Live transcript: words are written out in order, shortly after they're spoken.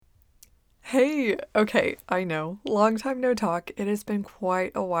Hey, okay, I know. Long time no talk. It has been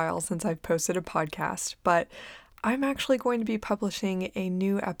quite a while since I've posted a podcast, but I'm actually going to be publishing a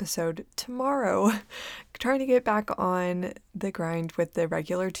new episode tomorrow. Trying to get back on the grind with the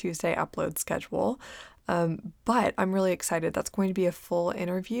regular Tuesday upload schedule. But I'm really excited. That's going to be a full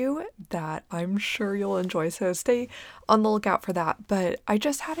interview that I'm sure you'll enjoy. So stay on the lookout for that. But I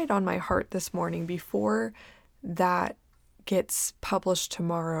just had it on my heart this morning before that gets published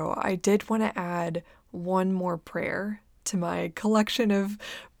tomorrow. I did want to add one more prayer to my collection of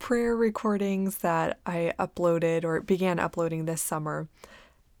prayer recordings that I uploaded or began uploading this summer.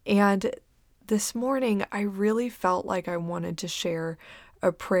 And this morning, I really felt like I wanted to share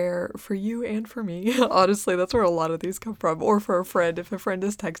a prayer for you and for me. Honestly, that's where a lot of these come from. Or for a friend. If a friend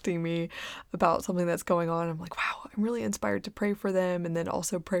is texting me about something that's going on, I'm like, wow, I'm really inspired to pray for them and then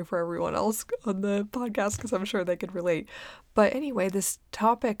also pray for everyone else on the podcast because I'm sure they could relate. But anyway, this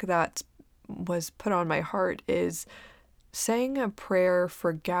topic that was put on my heart is saying a prayer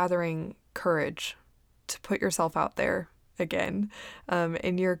for gathering courage to put yourself out there again,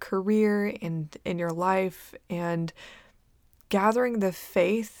 in your career and in your life, and gathering the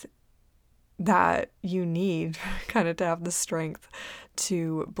faith that you need kind of to have the strength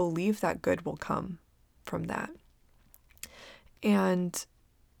to believe that good will come from that. And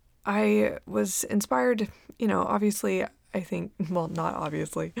I was inspired, obviously, I think, well, not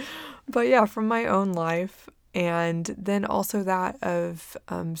obviously, but yeah, from my own life. And then also that of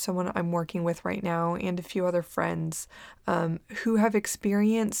someone I'm working with right now and a few other friends who have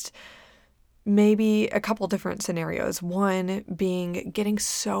experienced maybe a couple different scenarios. One being getting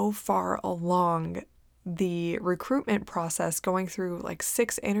so far along the recruitment process, going through like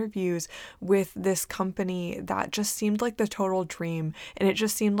 6 interviews with this company that just seemed like the total dream. And it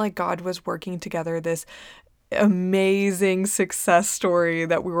just seemed like God was working together this amazing success story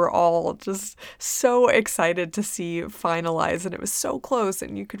that we were all just so excited to see finalize. And it was so close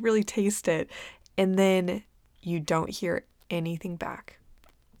and you could really taste it. And then you don't hear anything back.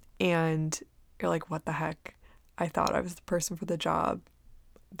 And you're like, what the heck? I thought I was the person for the job.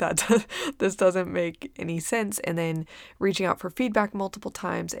 This doesn't make any sense. And then reaching out for feedback multiple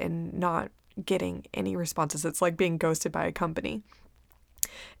times and not getting any responses. It's like being ghosted by a company.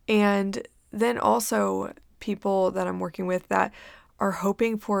 And then also people that I'm working with that are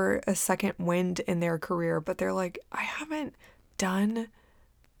hoping for a second wind in their career, but they're like, I haven't done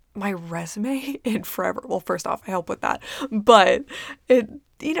my resume in forever. Well, first off, I help with that. But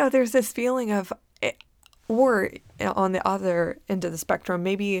there's this feeling of, or on the other end of the spectrum,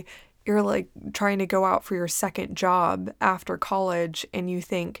 maybe you're like trying to go out for your second job after college and you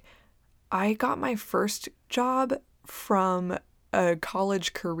think, I got my first job from a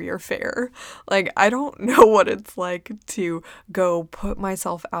college career fair. Like, I don't know what it's like to go put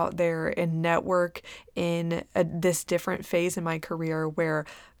myself out there and network in this different phase in my career where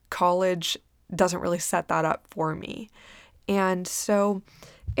college doesn't really set that up for me. And so,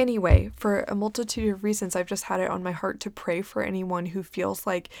 anyway, for a multitude of reasons, I've just had it on my heart to pray for anyone who feels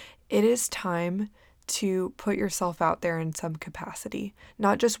like it is time to put yourself out there in some capacity,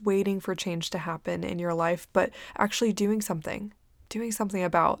 not just waiting for change to happen in your life, but actually doing something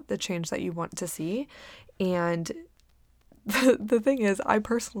about the change that you want to see. And the thing is, I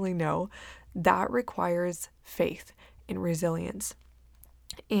personally know that requires faith and resilience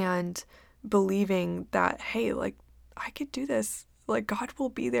and believing that, hey, like, I could do this. Like, God will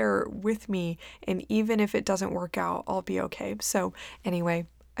be there with me. And even if it doesn't work out, I'll be okay. So, anyway,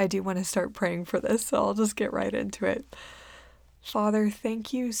 I do want to start praying for this. So, I'll just get right into it. Father,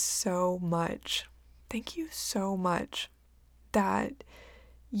 thank you so much. Thank you so much that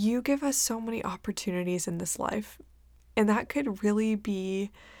you give us so many opportunities in this life. And that could really be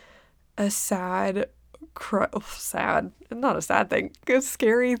a not a sad thing, a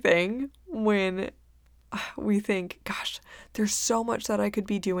scary thing when we think, gosh, there's so much that I could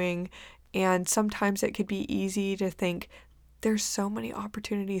be doing. And sometimes it could be easy to think there's so many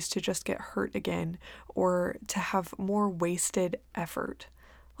opportunities to just get hurt again or to have more wasted effort.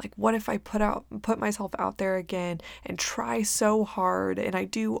 Like, what if I put myself out there again and try so hard and I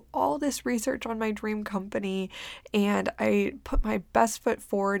do all this research on my dream company and I put my best foot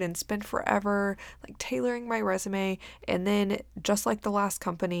forward and spend forever like tailoring my resume, and then just like the last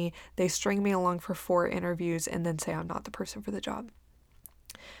company, they string me along for 4 interviews and then say I'm not the person for the job.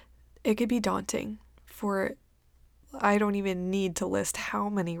 It could be daunting I don't even need to list how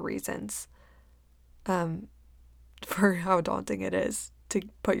many reasons for how daunting it is to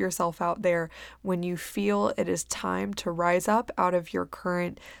put yourself out there when you feel it is time to rise up out of your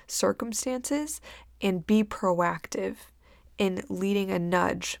current circumstances and be proactive in leading a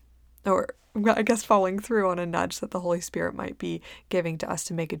nudge or I guess, following through on a nudge that the Holy Spirit might be giving to us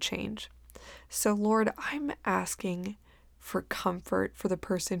to make a change. So, Lord, I'm asking for comfort for the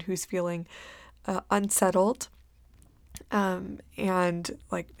person who's feeling unsettled, and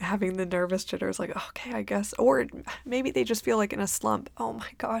like having the nervous jitters, like, okay, I guess, or maybe they just feel like in a slump. Oh my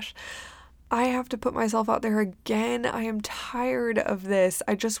gosh, I have to put myself out there again. I am tired of this.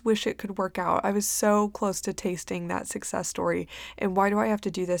 I just wish it could work out. I was so close to tasting that success story, and why do I have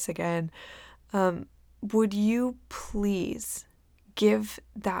to do this again? Would you please give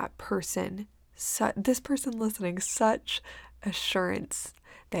that person, this person listening, such assurance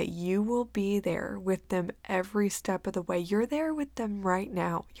that you will be there with them every step of the way? You're there with them right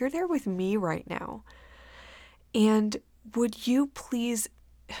now. You're there with me right now. And would you please,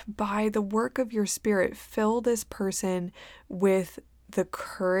 by the work of your Spirit, fill this person with the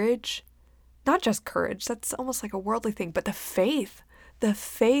courage, not just courage, that's almost like a worldly thing, but the faith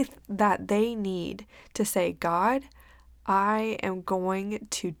that they need to say, God, I'm going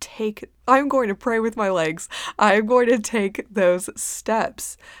to pray with my legs. I'm going to take those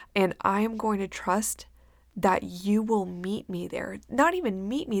steps, and I am going to trust that you will meet me there. Not even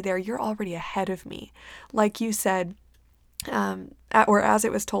meet me there, you're already ahead of me. Like you said, or as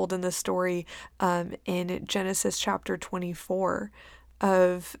it was told in the story in Genesis chapter 24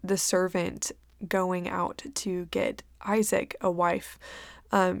 of the servant going out to get Isaac a wife.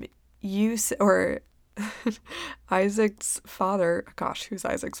 Isaac's father, gosh, who's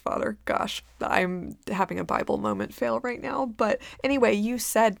Isaac's father? Gosh, I'm having a Bible moment fail right now. But anyway, you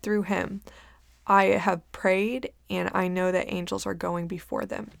said through him, I have prayed and I know that angels are going before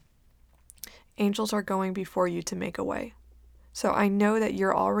them. Angels are going before you to make a way. So I know that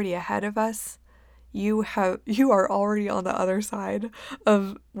you're already ahead of us. You are already on the other side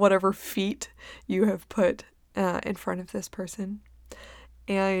of whatever feat you have put in front of this person.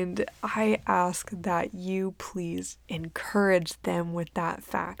 And I ask that you please encourage them with that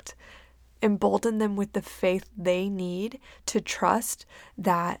fact. Embolden them with the faith they need to trust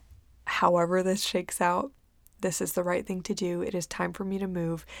that however this shakes out, this is the right thing to do. It is time for me to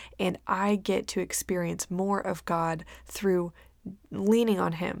move. And I get to experience more of God through leaning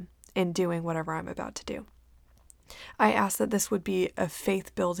on Him and doing whatever I'm about to do. I ask that this would be a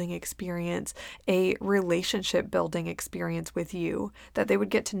faith-building experience, a relationship-building experience with you, that they would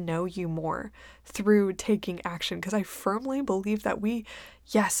get to know you more through taking action, because I firmly believe that we,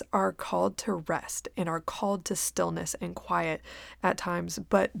 yes, are called to rest and are called to stillness and quiet at times,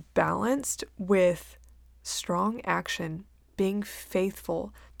 but balanced with strong action, being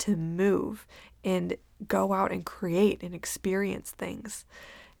faithful to move and go out and create and experience things.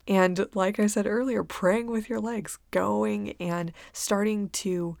 And like I said earlier, praying with your legs, going and starting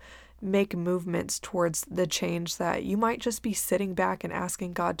to make movements towards the change that you might just be sitting back and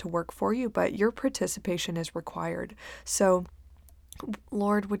asking God to work for you, but your participation is required. So,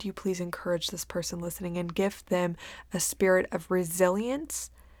 Lord, would you please encourage this person listening and give them a spirit of resilience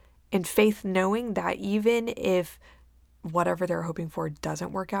and faith, knowing that even if whatever they're hoping for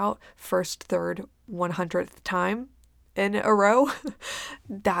doesn't work out, first, third, 100th time in a row,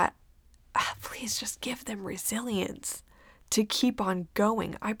 that please just give them resilience to keep on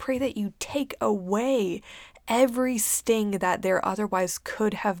going. I pray that you take away every sting that there otherwise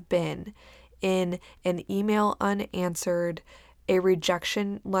could have been in an email unanswered, a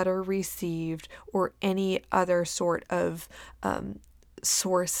rejection letter received, or any other sort of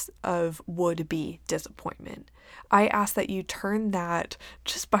source of would-be disappointment. I ask that you turn that,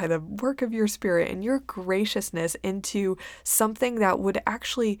 just by the work of your Spirit and your graciousness, into something that would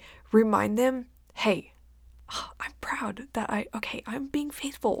actually remind them, hey, I'm proud that I'm being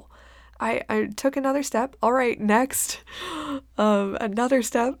faithful. I took another step. All right, next. Another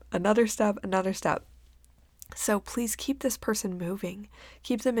step. So please keep this person moving.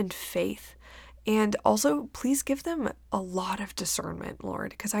 Keep them in faith. And also, please give them a lot of discernment,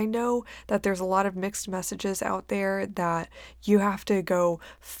 Lord, because I know that there's a lot of mixed messages out there that you have to go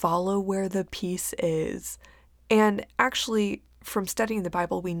follow where the peace is. And actually, from studying the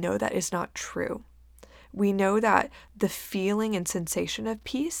Bible, we know that is not true. We know that the feeling and sensation of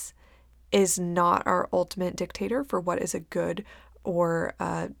peace is not our ultimate dictator for what is a good or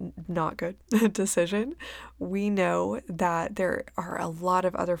not good decision. We know that there are a lot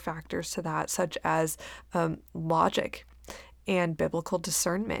of other factors to that, such as logic and biblical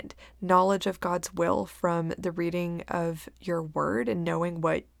discernment, knowledge of God's will from the reading of your word and knowing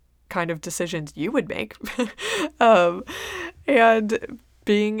what kind of decisions you would make, and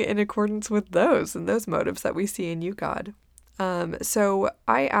being in accordance with those and those motives that we see in you, God. So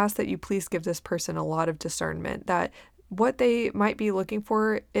I ask that you please give this person a lot of discernment, that what they might be looking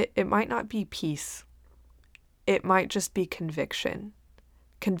for, it might not be peace. It might just be conviction.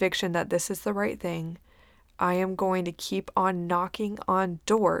 Conviction that this is the right thing. I am going to keep on knocking on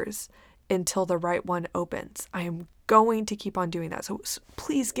doors until the right one opens. I am going to keep on doing that. So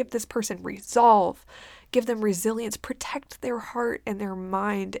please give this person resolve, give them resilience, protect their heart and their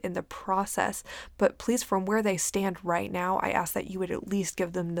mind in the process. But please, from where they stand right now, I ask that you would at least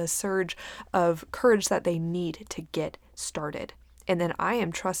give them the surge of courage that they need to get started. And then I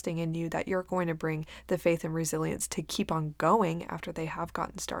am trusting in you that you're going to bring the faith and resilience to keep on going after they have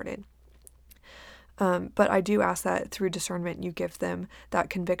gotten started. But I do ask that through discernment, you give them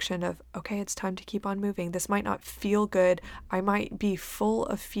that conviction of, okay, it's time to keep on moving. This might not feel good. I might be full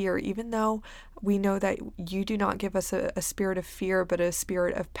of fear, even though we know that you do not give us a spirit of fear, but a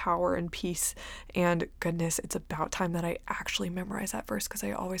spirit of power and peace. And goodness, it's about time that I actually memorize that verse because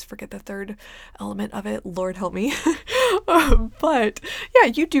I always forget the third element of it. Lord help me. But yeah,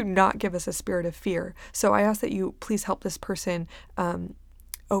 you do not give us a spirit of fear. So I ask that you please help this person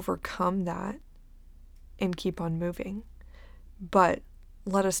overcome that and keep on moving. But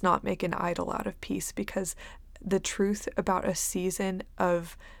let us not make an idol out of peace, because the truth about a season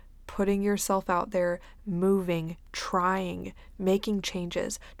of putting yourself out there, moving, trying, making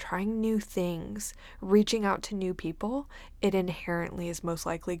changes, trying new things, reaching out to new people, it inherently is most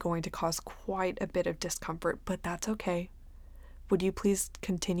likely going to cause quite a bit of discomfort, but that's okay. Would you please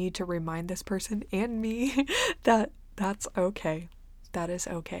continue to remind this person and me that that's okay? That is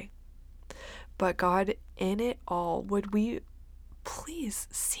okay. But God, in it all, would we please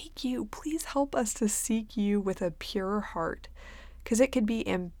seek you? Please help us to seek you with a pure heart. Because it could be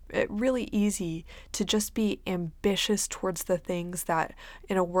really easy to just be ambitious towards the things that,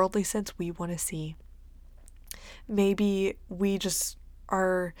 in a worldly sense, we want to see. Maybe we just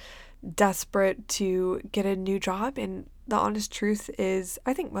are desperate to get a new job, and the honest truth is,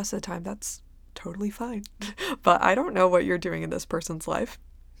 I think most of the time that's totally fine. But I don't know what you're doing in this person's life.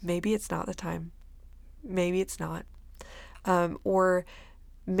 Maybe it's not the time. Maybe it's not. Or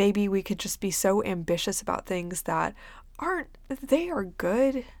maybe we could just be so ambitious about things that they are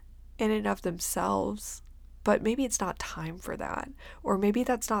good in and of themselves, but maybe it's not time for that. Or maybe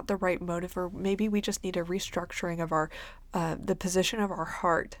that's not the right motive, or maybe we just need a restructuring of the position of our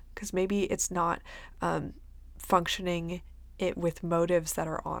heart, because maybe it's not functioning it with motives that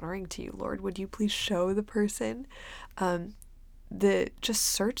are honoring to you. Lord, would you please show the person just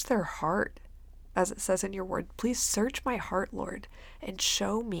search their heart, as it says in your word. Please search my heart, Lord, and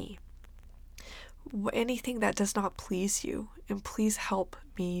show me anything that does not please you, and please help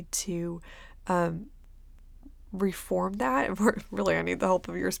me to reform that. Really, I need the help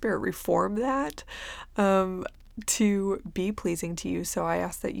of your spirit. Reform that to be pleasing to you. So I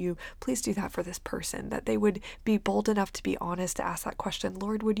ask that you please do that for this person, that they would be bold enough to be honest, to ask that question.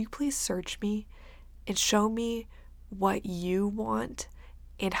 Lord, would you please search me and show me what you want,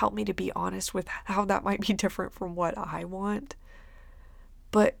 and help me to be honest with how that might be different from what I want.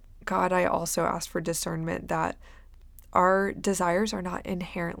 But God, I also ask for discernment that our desires are not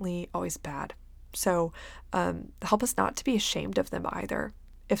inherently always bad. So help us not to be ashamed of them either,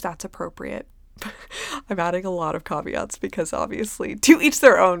 if that's appropriate. I'm adding a lot of caveats because obviously to each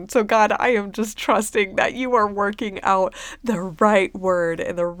their own. So God, I am just trusting that you are working out the right word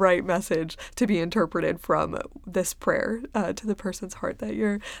and the right message to be interpreted from this prayer to the person's heart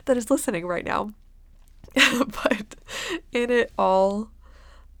that is listening right now. But in it all,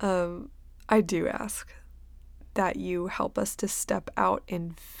 I do ask that you help us to step out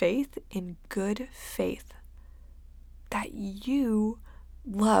in faith, in good faith, that you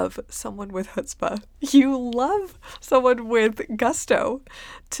love someone with chutzpah. You love someone with gusto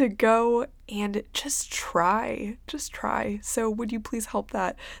to go and just try. Just try. So would you please help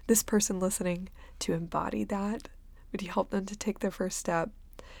this person listening to embody that? Would you help them to take their first step?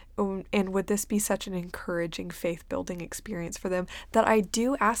 And would this be such an encouraging faith-building experience for them that I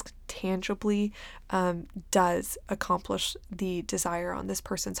do ask tangibly does accomplish the desire on this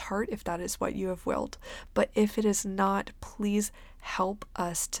person's heart, if that is what you have willed. But if it is not, please help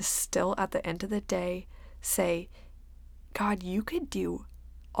us to still, at the end of the day, say, God, you could do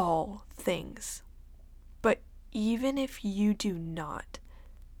all things. But even if you do not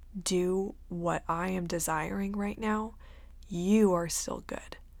do what I am desiring right now, you are still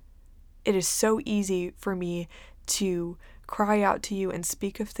good. It is so easy for me to cry out to you and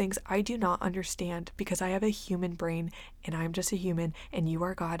speak of things I do not understand because I have a human brain and I'm just a human and you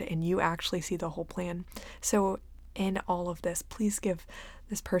are God and you actually see the whole plan. So in all of this, please give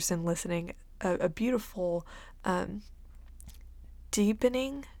this person listening a beautiful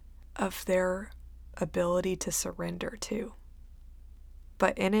deepening of their ability to surrender to.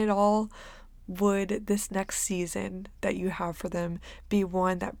 But in it all, would this next season that you have for them be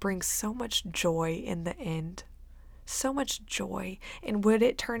one that brings so much joy in the end? So much joy. And would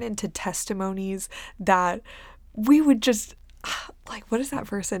it turn into testimonies that we would just, like, what is that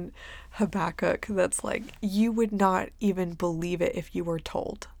verse in Habakkuk that's like, you would not even believe it if you were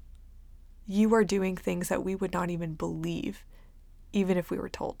told? You are doing things that we would not even believe, even if we were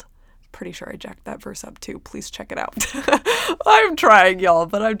told. Pretty sure I jacked that verse up too. Please check it out. I'm trying, y'all,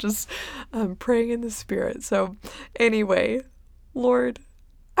 but I'm praying in the Spirit. So anyway, Lord,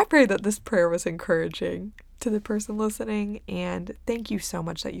 I pray that this prayer was encouraging to the person listening, and thank you so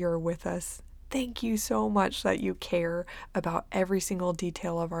much that you're with us. Thank you so much that you care about every single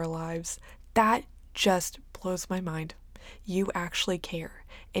detail of our lives. That just blows my mind. You actually care,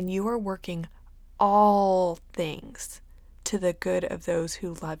 and you are working all things to the good of those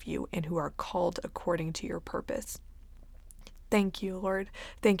who love you and who are called according to your purpose. Thank you, Lord.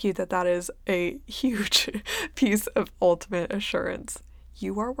 Thank you that is a huge piece of ultimate assurance.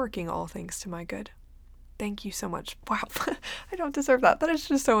 You are working all things to my good. Thank you so much. Wow, I don't deserve that. That is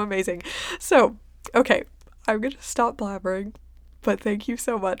just so amazing. So, okay, I'm going to stop blabbering, but thank you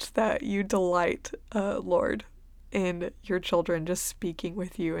so much that you delight, Lord, in your children just speaking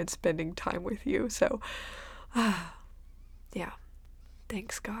with you and spending time with you. So, yeah,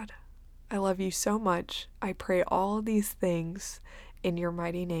 thanks, God. I love you so much. I pray all of these things in your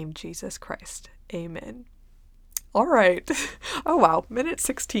mighty name, Jesus Christ. Amen. All right. Oh, wow. Minute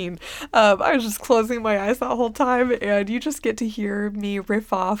 16. I was just closing my eyes that whole time, and you just get to hear me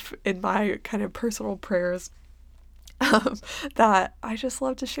riff off in my kind of personal prayers that I just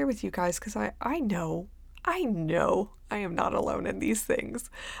love to share with you guys, because I know I am not alone in these things.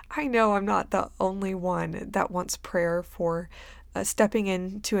 I know I'm not the only one that wants prayer for stepping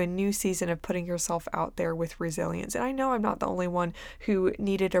into a new season of putting yourself out there with resilience. And I know I'm not the only one who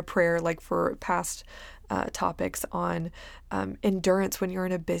needed a prayer like for past topics on endurance when you're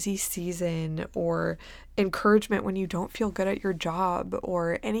in a busy season, or encouragement when you don't feel good at your job,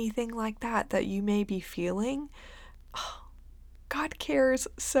 or anything like that you may be feeling. Oh, God cares.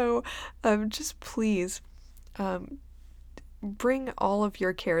 So just please bring all of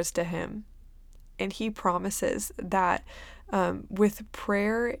your cares to Him. And He promises that with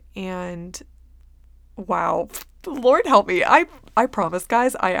prayer and wow, Lord help me. I promise,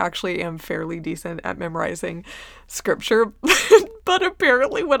 guys, I actually am fairly decent at memorizing scripture, but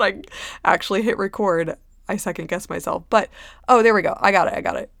apparently when I actually hit record, I second guess myself. But oh, there we go. I got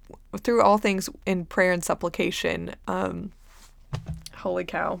it. Through all things in prayer and supplication. Holy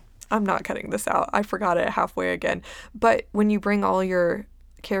cow. I'm not cutting this out. I forgot it halfway again. But when you bring all your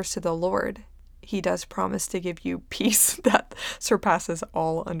cares to the Lord, He does promise to give you peace that surpasses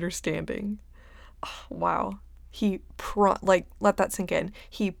all understanding. Oh, wow. Let that sink in.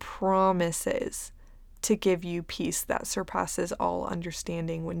 He promises to give you peace that surpasses all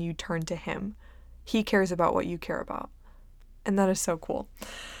understanding when you turn to Him. He cares about what you care about. And that is so cool.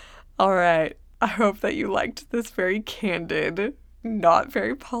 All right. I hope that you liked this very candid, not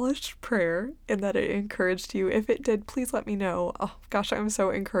very polished prayer, and that it encouraged you. If it did, please let me know. Oh gosh, I'm so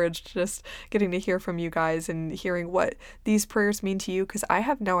encouraged just getting to hear from you guys and hearing what these prayers mean to you, because I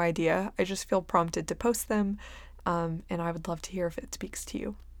have no idea. I just feel prompted to post them, and I would love to hear if it speaks to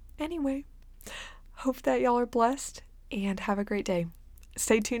you. Anyway, hope that y'all are blessed and have a great day.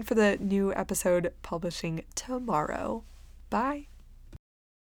 Stay tuned for the new episode publishing tomorrow. Bye.